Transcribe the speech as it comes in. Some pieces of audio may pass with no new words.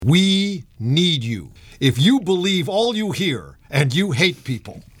We need you. If you believe all you hear and you hate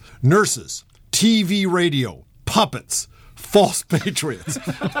people, nurses, TV radio, puppets, false patriots,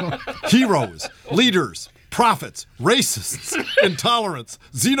 heroes, leaders, prophets, racists, intolerants,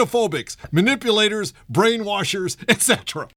 xenophobics, manipulators, brainwashers, etc.